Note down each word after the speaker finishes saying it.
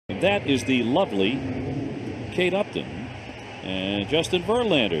That is the lovely Kate Upton. And Justin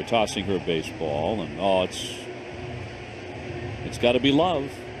Verlander tossing her baseball. And oh, it's got to be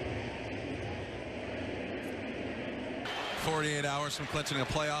love. 48 hours from clinching a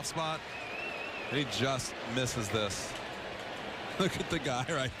playoff spot. He just misses this. Look at the guy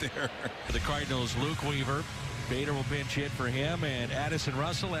right there. The Cardinals, Luke Weaver. Bader will pinch hit for him, and Addison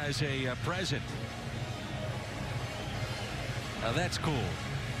Russell as a present. Now that's cool.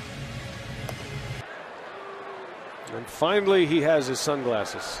 And finally, he has his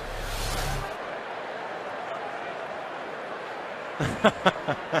sunglasses.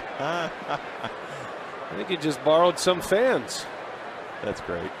 I think he just borrowed some fans. That's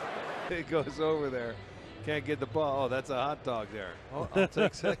great. He goes over there. Can't get the ball. Oh, that's a hot dog there. Oh, I'll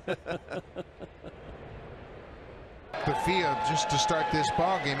take it. The field just to start this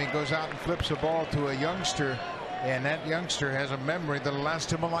ball game. He goes out and flips a ball to a youngster, and that youngster has a memory that'll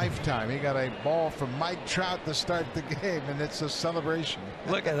last him a lifetime. He got a ball from Mike Trout to start the game, and it's a celebration.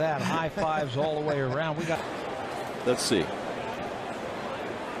 Look at that, high fives all the way around. We got. Let's see.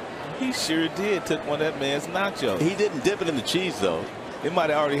 He sure did took one of that man's nachos. He didn't dip it in the cheese, though. It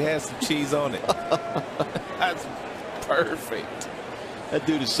might have already had some cheese on it. That's perfect. That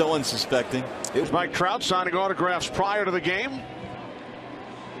dude is so unsuspecting. It was Mike Trout signing autographs prior to the game.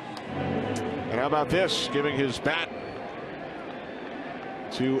 And how about this, giving his bat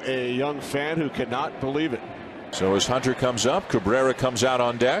to a young fan who cannot believe it. So as Hunter comes up, Cabrera comes out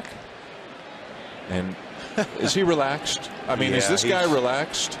on deck. And is he relaxed? I mean, is this guy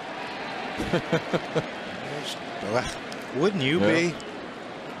relaxed? Wouldn't you be?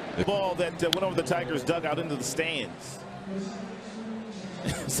 The ball that went over the Tigers' dugout into the stands.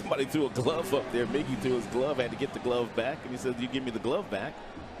 Somebody threw a glove up there. Mickey threw his glove, had to get the glove back, and he said, "You give me the glove back,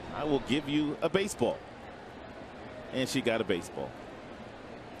 I will give you a baseball." And she got a baseball.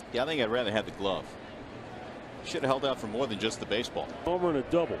 Yeah, I think I'd rather have the glove. Should have held out for more than just the baseball. Homer and a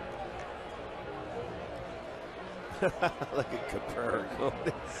double. Look at Cabrera.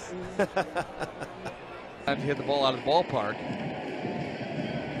 Time to hit the ball out of the ballpark.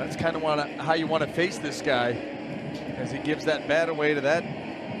 That's kind of how you want to face this guy, as he gives that bat away to that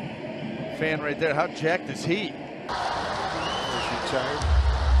fan right there. How jacked is he? Retired.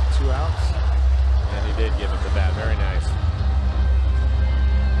 2 outs. And he did give him the bat. Very nice.